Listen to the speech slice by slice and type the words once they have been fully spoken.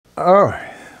Oh,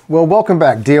 well, welcome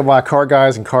back, DIY car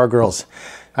guys and car girls.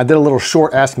 I did a little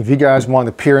short asking if you guys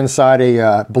wanted to peer inside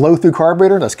a blow-through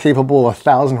carburetor that's capable of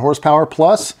 1,000 horsepower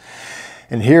plus.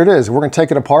 And here it is. We're going to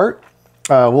take it apart.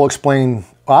 I'll explain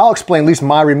at least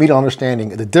my remedial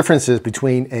understanding of the differences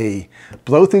between a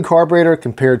blow-through carburetor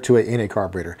compared to an NA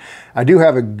carburetor. I do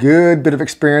have a good bit of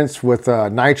experience with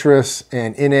nitrous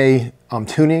and NA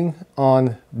tuning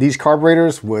on these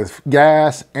carburetors with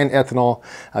gas and ethanol.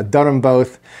 I've done them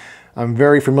both. I'm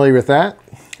very familiar with that.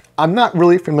 I'm not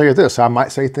really familiar with this. So I might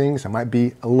say things, I might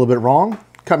be a little bit wrong.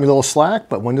 Cut me a little slack,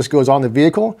 but when this goes on the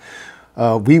vehicle,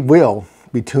 we will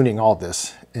be tuning all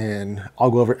this, and I'll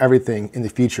go over everything in the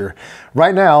future.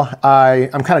 Right now,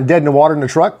 I'm kind of dead in the water in the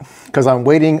truck because I'm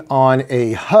waiting on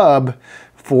a hub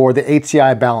for the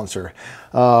HCI balancer.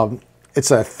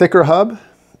 It's a thicker hub,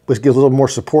 which gives a little more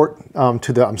support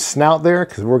to the snout there,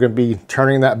 because we're going to be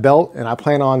turning that belt, and I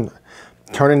plan on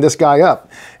turning this guy up.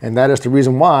 And that is the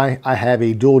reason why I have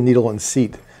a dual needle and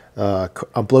seat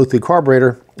a blow-through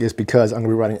carburetor, is because I'm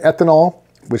going to be running ethanol,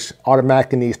 which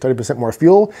automatically needs 30% more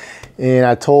fuel. And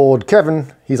I told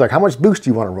Kevin, he's like, how much boost do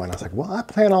you want to run? I was like, well, I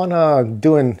plan on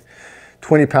doing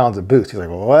 20 pounds of boost. He's like,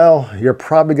 well, you're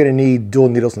probably going to need dual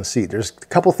needles and seat. There's a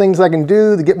couple things I can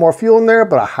do to get more fuel in there,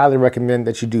 but I highly recommend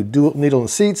that you do dual needle and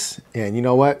seats. And you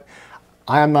know what?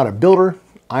 I am not a builder.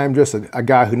 I am just a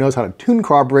guy who knows how to tune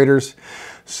carburetors.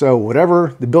 So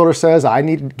whatever the builder says I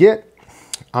need to get,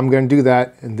 I'm going to do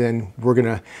that, and then we're going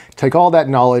to take all that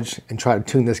knowledge and try to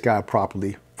tune this guy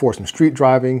properly for some street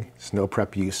driving, snow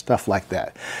prep use, stuff like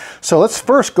that. So let's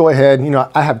first go ahead,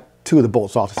 I have two of the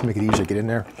bolts off just to make it easier to get in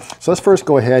there. So let's first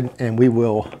go ahead and we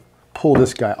will pull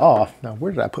this guy off. Now,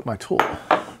 where did I put my tool?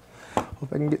 Hope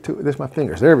I can get to it with my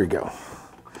fingers. There we go.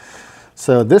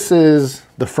 So this is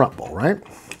the front bowl, right?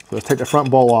 So let's take the front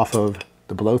bowl off of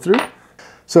the blow through.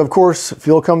 So of course,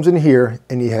 fuel comes in here,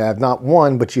 and you have not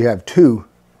one, but you have two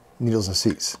needles and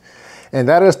seats. And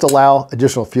that is to allow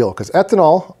additional fuel, because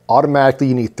ethanol, automatically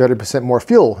you need 30% more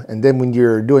fuel. And then when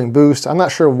you're doing boost, I'm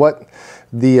not sure what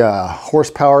the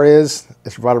horsepower is.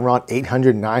 It's right around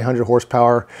 800, 900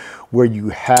 horsepower where you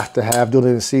have to have dual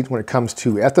needle and seats when it comes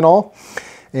to ethanol.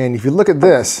 And if you look at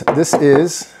this, this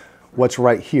is what's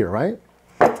right here, right?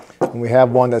 And we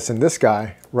have one that's in this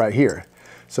guy right here.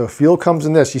 So fuel comes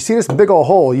in this. You see this big old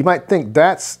hole, you might think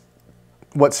that's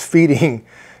what's feeding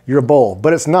your bowl,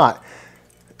 but it's not.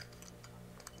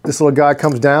 This little guy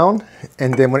comes down,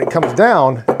 and then when it comes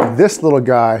down, this little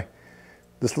guy,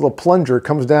 this little plunger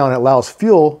comes down and allows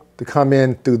fuel to come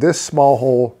in through this small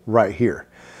hole right here.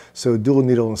 So dual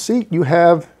needle and seat, you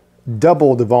have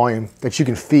double the volume that you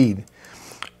can feed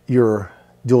your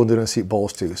dual needle and seat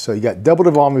bowls to. So you got double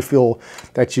the volume of fuel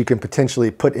that you can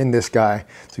potentially put in this guy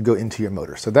to go into your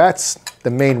motor. So that's the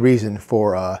main reason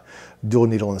for dual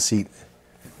needle and seat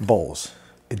bowls.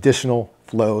 Additional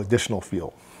flow, additional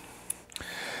fuel.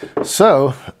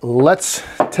 So let's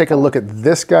take a look at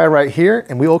this guy right here,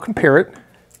 and we will compare it.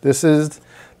 This is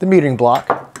the metering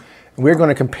block. And we're going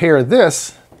to compare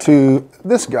this to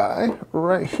this guy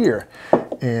right here.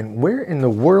 And where in the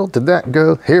world did that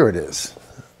go? Here it is.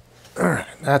 All right,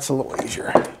 that's a little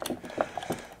easier.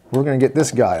 We're going to get this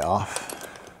guy off,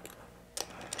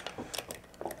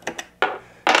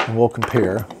 and we'll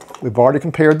compare. We've already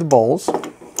compared the bowls.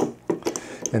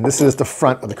 And this is the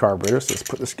front of the carburetor, so let's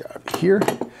put this guy up here.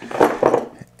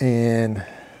 And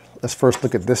let's first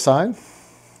look at this side.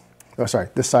 Oh, sorry,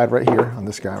 this side right here, on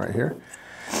this guy right here.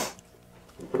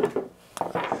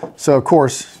 So of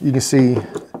course, you can see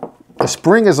the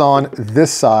spring is on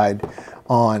this side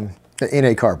on the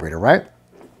NA carburetor, right?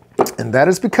 And that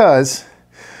is because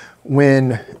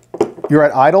when you're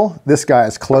at idle, this guy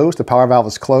is closed, the power valve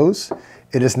is closed.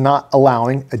 It is not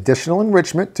allowing additional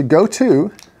enrichment to go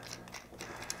to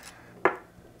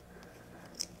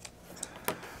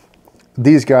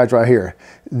these guys right here.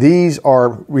 These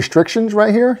are restrictions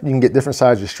right here. You can get different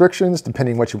size restrictions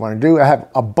depending what you want to do. I have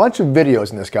a bunch of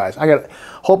videos in this, guys. I got a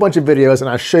whole bunch of videos, and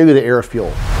I show you the air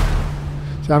fuel.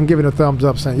 So I'm giving a thumbs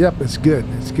up saying, yep, it's good,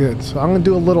 it's good. So I'm going to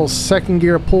do a little second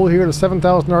gear pull here to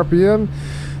 7,000 RPM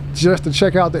just to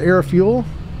check out the air fuel.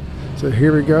 So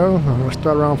here we go. I'm going to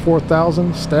start around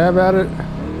 4,000, stab at it,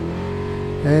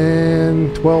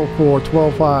 and 12.4,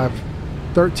 12.5,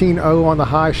 13.0 on the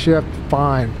high shift,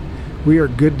 fine. We are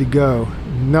good to go.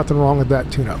 Nothing wrong with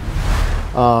that tune-up.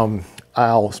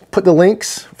 I'll put the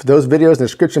links for those videos in the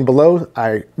description below.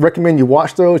 I recommend you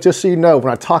watch those just so you know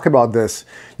when I talk about this,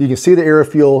 you can see the air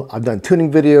fuel. I've done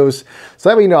tuning videos. So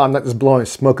that way you know I'm not just blowing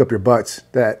smoke up your butts,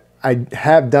 that I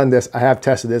have done this, I have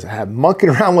tested this, I have monkeyed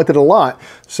around with it a lot.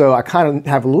 So I kind of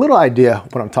have a little idea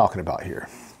what I'm talking about here.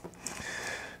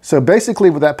 So basically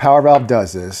what that power valve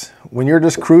does is, when you're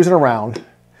just cruising around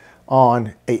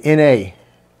on a NA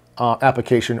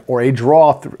application or a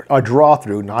draw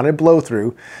through, not a blow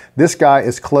through, this guy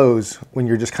is closed when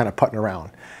you're just kind of putting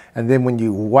around. And then when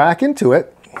you whack into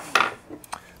it,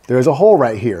 there's a hole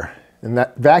right here. And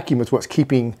that vacuum is what's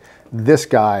keeping this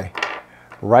guy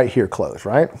right here closed,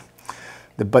 right?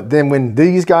 But then when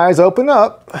these guys open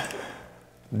up,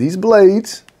 these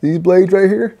blades right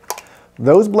here,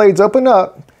 those blades open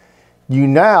up, you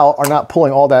now are not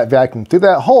pulling all that vacuum through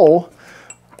that hole,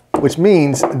 which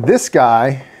means this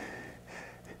guy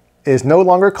is no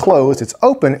longer closed, it's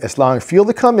open, it's allowing fuel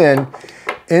to come in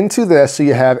into this, so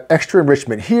you have extra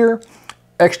enrichment here,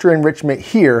 extra enrichment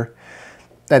here,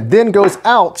 that then goes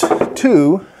out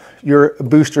to your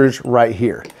boosters right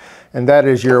here. And that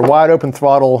is your wide open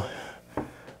throttle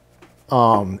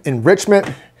enrichment.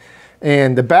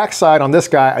 And the backside on this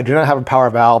guy, I do not have a power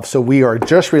valve, so we are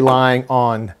just relying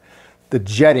on the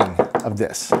jetting of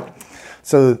this.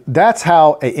 So that's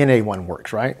how a NA one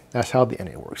works, right? That's how the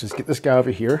NA works. Let's get this guy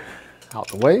over here out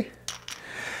the way.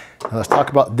 Now let's talk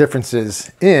about differences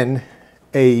in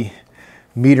a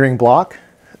metering block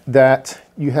that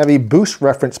you have a boost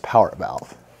reference power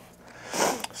valve.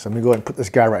 So let me go ahead and put this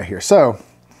guy right here. So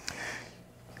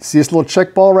see this little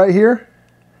check ball right here?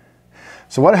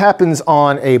 So what happens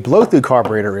on a blow-through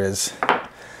carburetor is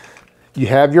you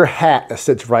have your hat that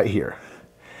sits right here.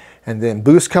 And then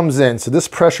boost comes in. So this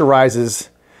pressurizes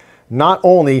not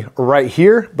only right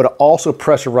here, but it also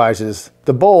pressurizes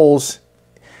the bowls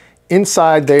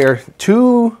inside there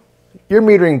to your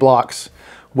metering blocks,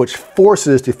 which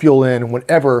forces the fuel in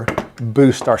whenever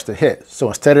boost starts to hit. So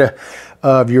instead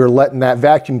of you're letting that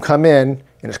vacuum come in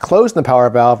and it's closed in the power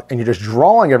valve and you're just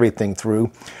drawing everything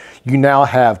through, you now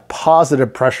have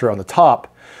positive pressure on the top,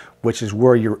 which is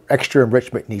where your extra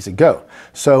enrichment needs to go.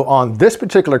 So on this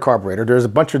particular carburetor, there's a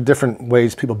bunch of different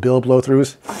ways people build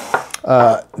blow-throughs.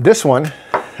 This one,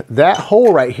 that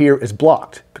hole right here is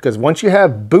blocked, because once you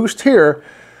have boost here,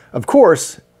 of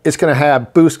course, it's gonna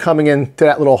have boost coming into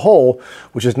that little hole,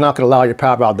 which is not gonna allow your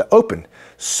power valve to open.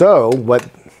 So what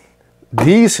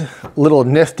these little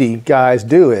nifty guys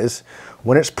do is,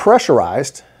 when it's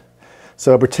pressurized,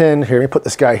 so pretend, here, let me put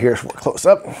this guy here close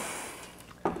up.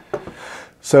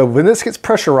 So when this gets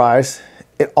pressurized,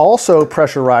 it also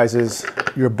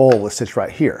pressurizes your bowl that sits right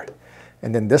here.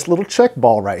 And then this little check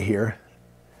ball right here,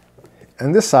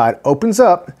 and this side opens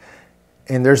up,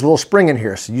 and there's a little spring in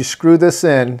here. So you screw this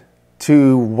in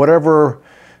to whatever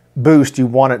boost you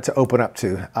want it to open up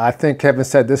to. I think Kevin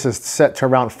said this is set to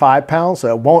around 5 pounds,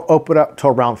 so it won't open up to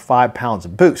around 5 pounds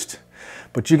of boost.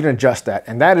 But you can adjust that,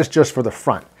 and that is just for the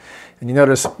front. And you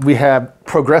notice we have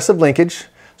progressive linkage,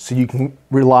 so you can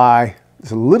rely,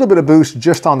 there's a little bit of boost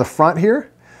just on the front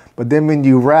here, but then when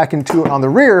you rack into it on the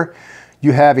rear,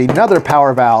 you have another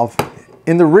power valve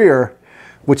in the rear,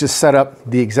 which is set up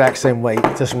the exact same way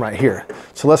as this one right here.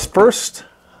 So let's first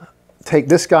take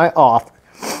this guy off,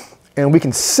 and we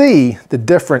can see the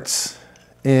difference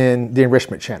in the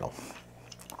enrichment channel.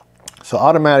 So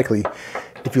automatically,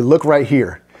 if you look right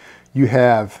here, you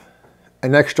have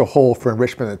an extra hole for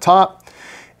enrichment at the top,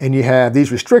 and you have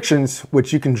these restrictions,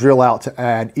 which you can drill out to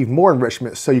add even more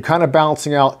enrichment. So you're kind of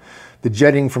balancing out the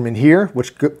jetting from in here,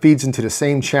 which feeds into the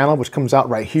same channel, which comes out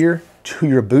right here to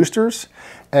your boosters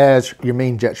as your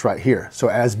main jets right here. So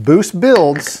as boost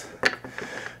builds,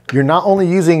 you're not only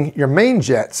using your main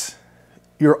jets,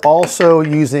 you're also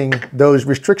using those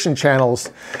restriction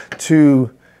channels to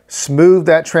smooth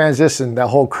that transition, that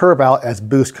whole curve out as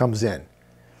boost comes in.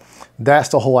 That's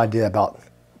the whole idea about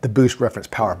the boost reference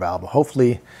power valve.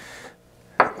 Hopefully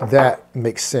that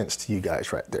makes sense to you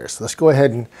guys right there. So let's go ahead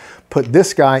and put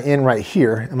this guy in right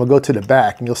here, and we'll go to the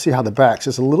back, and you'll see how the back's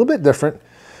just a little bit different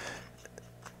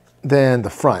than the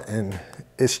front. And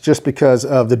it's just because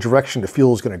of the direction the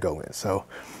fuel is going to go in. So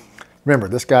remember,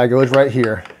 this guy goes right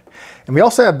here. And we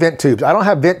also have vent tubes. I don't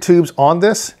have vent tubes on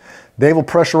this. They will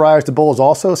pressurize the bowls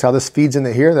also. So how this feeds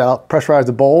into here, that'll pressurize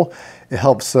the bowl. It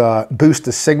helps boost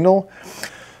the signal.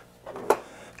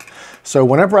 So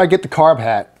whenever I get the carb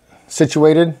hat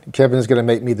situated, Kevin is going to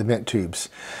make me the vent tubes.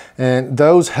 And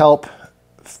those help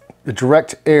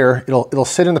direct air. It'll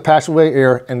sit in the passageway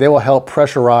air, and they will help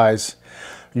pressurize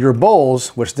your bowls,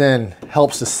 which then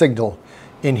helps the signal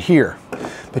in here.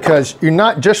 Because you're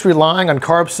not just relying on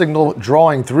carb signal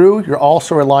drawing through, you're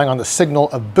also relying on the signal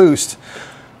of boost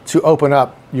to open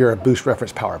up your boost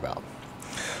reference power valve.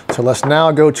 So let's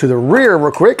now go to the rear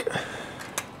real quick.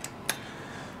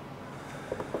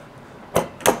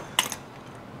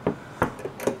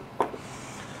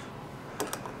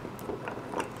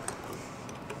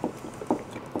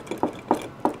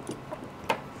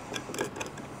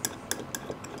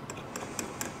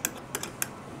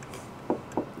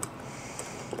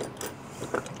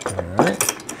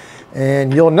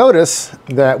 And you'll notice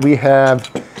that we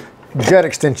have jet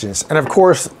extensions. And of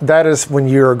course, that is when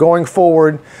you're going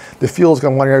forward, the fuel is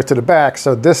going to want to go to the back.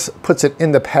 So this puts it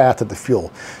in the path of the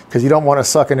fuel because you don't want to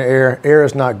suck in the air. Air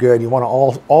is not good. You want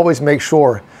to always make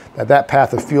sure that that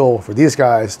path of fuel for these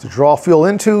guys to draw fuel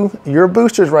into your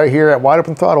boosters right here at wide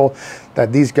open throttle,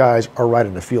 that these guys are right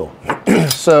in the fuel.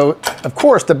 So of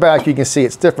course the back, you can see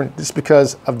it's different just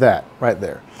because of that right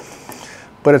there.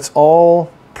 But it's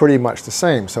all pretty much the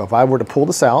same. So if I were to pull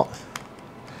this out,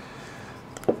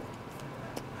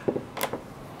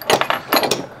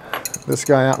 this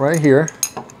guy out right here,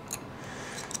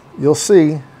 you'll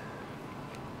see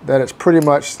that it's pretty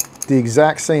much the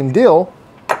exact same deal,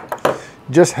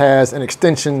 just has an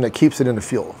extension that keeps it in the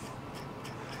fuel.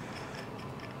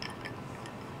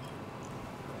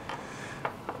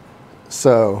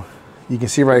 So you can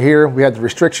see right here, we have the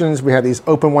restrictions. We have these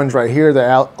open ones right here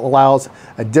that allows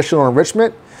additional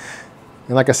enrichment.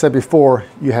 And like I said before,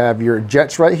 you have your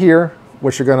jets right here,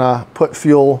 which are gonna put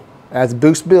fuel as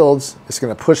boost builds. It's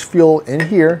gonna push fuel in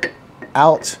here,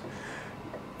 out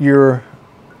your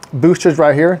boosters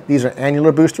right here. These are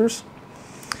annular boosters.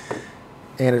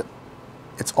 And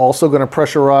it's also gonna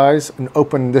pressurize and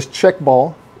open this check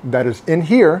ball that is in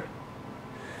here,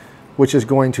 which is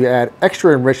going to add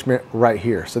extra enrichment right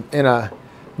here. So in a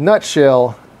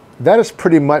nutshell, that is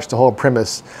pretty much the whole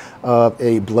premise of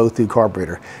a blow-through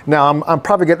carburetor. Now,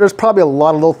 there's probably a lot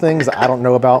of little things that I don't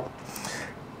know about.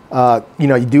 You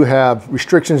know, you do have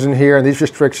restrictions in here, and these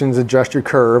restrictions adjust your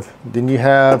curve. Then you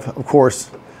have, of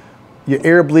course, your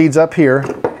air bleeds up here,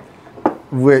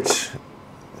 which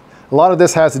a lot of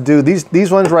this has to do,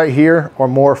 these ones right here are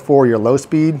more for your low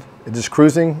speed, just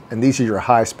cruising, and these are your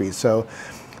high speed. So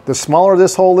the smaller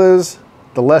this hole is,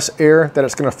 the less air that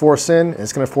it's gonna force in, and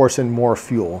it's gonna force in more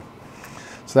fuel.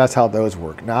 So that's how those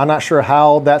work. Now, I'm not sure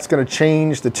how that's gonna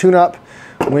change the tune-up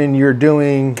when you're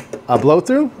doing a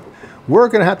blow-through. We're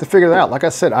gonna have to figure that out. Like I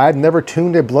said, I've never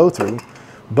tuned a blow-through,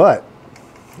 but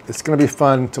it's gonna be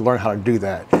fun to learn how to do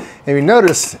that. And you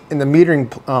notice in the metering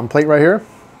plate right here,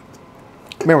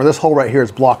 remember this hole right here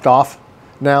is blocked off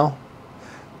now.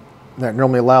 That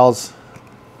normally allows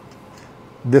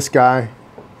this guy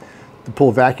to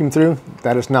pull vacuum through.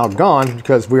 That is now gone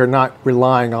because we are not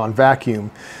relying on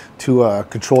vacuum to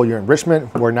control your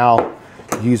enrichment. We're now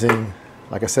using,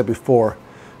 like I said before,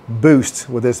 boost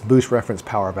with this boost reference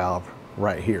power valve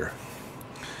right here.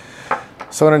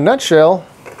 So in a nutshell,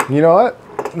 you know what?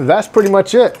 That's pretty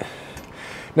much it.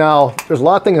 Now, there's a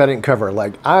lot of things I didn't cover.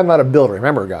 Like, I'm not a builder.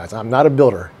 Remember, guys, I'm not a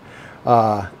builder.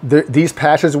 These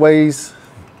passageways,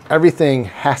 everything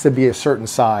has to be a certain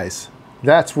size.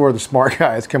 That's where the smart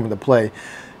guys come into play,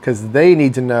 because they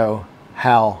need to know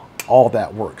how all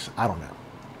that works. I don't know.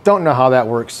 Don't know how that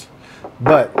works,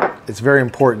 but it's very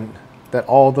important that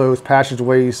all those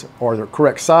passageways are the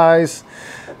correct size,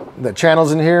 the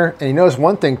channels in here. And you notice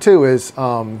one thing too is,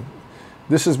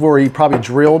 this is where he probably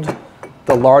drilled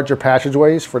the larger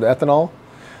passageways for the ethanol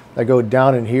that go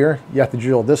down in here. You have to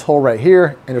drill this hole right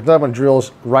here, and there's another one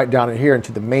drills right down in here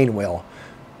into the main well,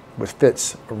 which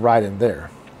fits right in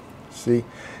there. See,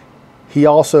 he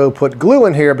also put glue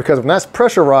in here because when that's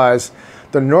pressurized,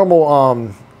 the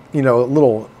normal, you know,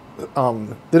 little,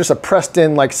 there's a pressed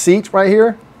in like seat right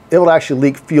here. It will actually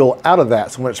leak fuel out of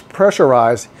that. So when it's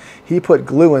pressurized, he put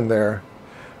glue in there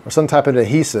or some type of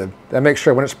adhesive that makes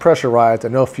sure when it's pressurized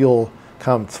that no fuel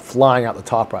comes flying out the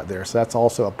top right there. So that's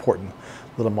also an important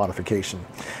little modification.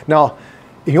 Now,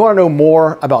 if you want to know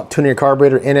more about tuning a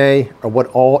carburetor, NA, or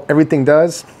what everything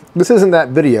does, this isn't that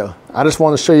video. I just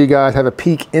want to show you guys, have a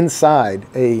peek inside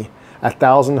a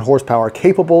 1,000 horsepower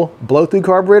capable blow-through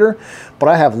carburetor, but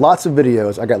I have lots of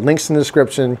videos. I got links in the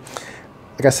description.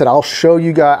 Like I said, I'll show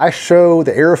you guys, I show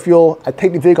the air fuel. I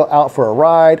take the vehicle out for a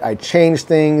ride, I change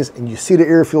things, and you see the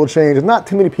air fuel change. There's not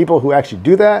too many people who actually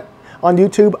do that on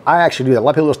YouTube. I actually do that. A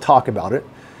lot of people just talk about it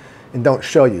and don't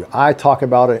show you. I talk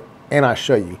about it and I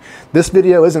show you. This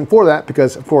video isn't for that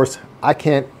because, of course, I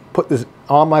can't put this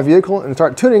on my vehicle and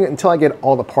start tuning it until I get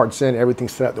all the parts in, everything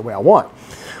set up the way I want.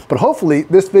 But hopefully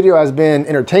this video has been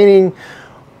entertaining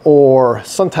or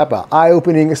some type of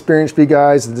eye-opening experience for you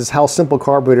guys. This is how simple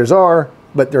carburetors are,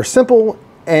 but they're simple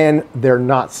and they're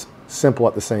not simple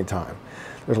at the same time.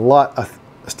 There's a lot of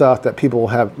stuff that people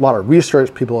have, a lot of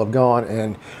research, people have gone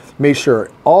and made sure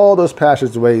all those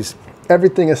passageways,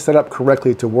 everything is set up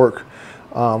correctly to work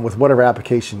with whatever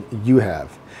application you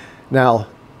have. Now,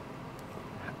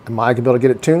 am I gonna be able to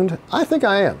get it tuned? I think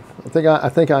I am. I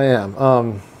think I am.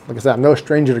 Like I said, I'm no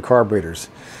stranger to carburetors.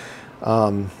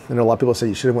 I know a lot of people say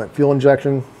you should have went fuel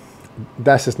injection.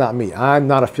 That's just not me. I'm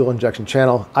not a fuel injection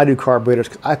channel. I do carburetors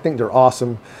because I think they're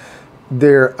awesome.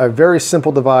 They're a very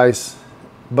simple device,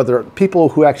 but the people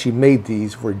who actually made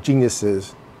these were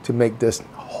geniuses to make this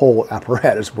whole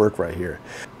apparatus work right here.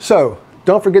 So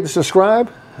don't forget to subscribe.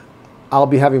 I'll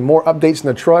be having more updates in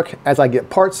the truck as I get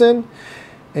parts in,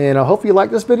 and I hope you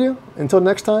like this video. Until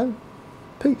next time,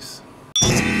 peace.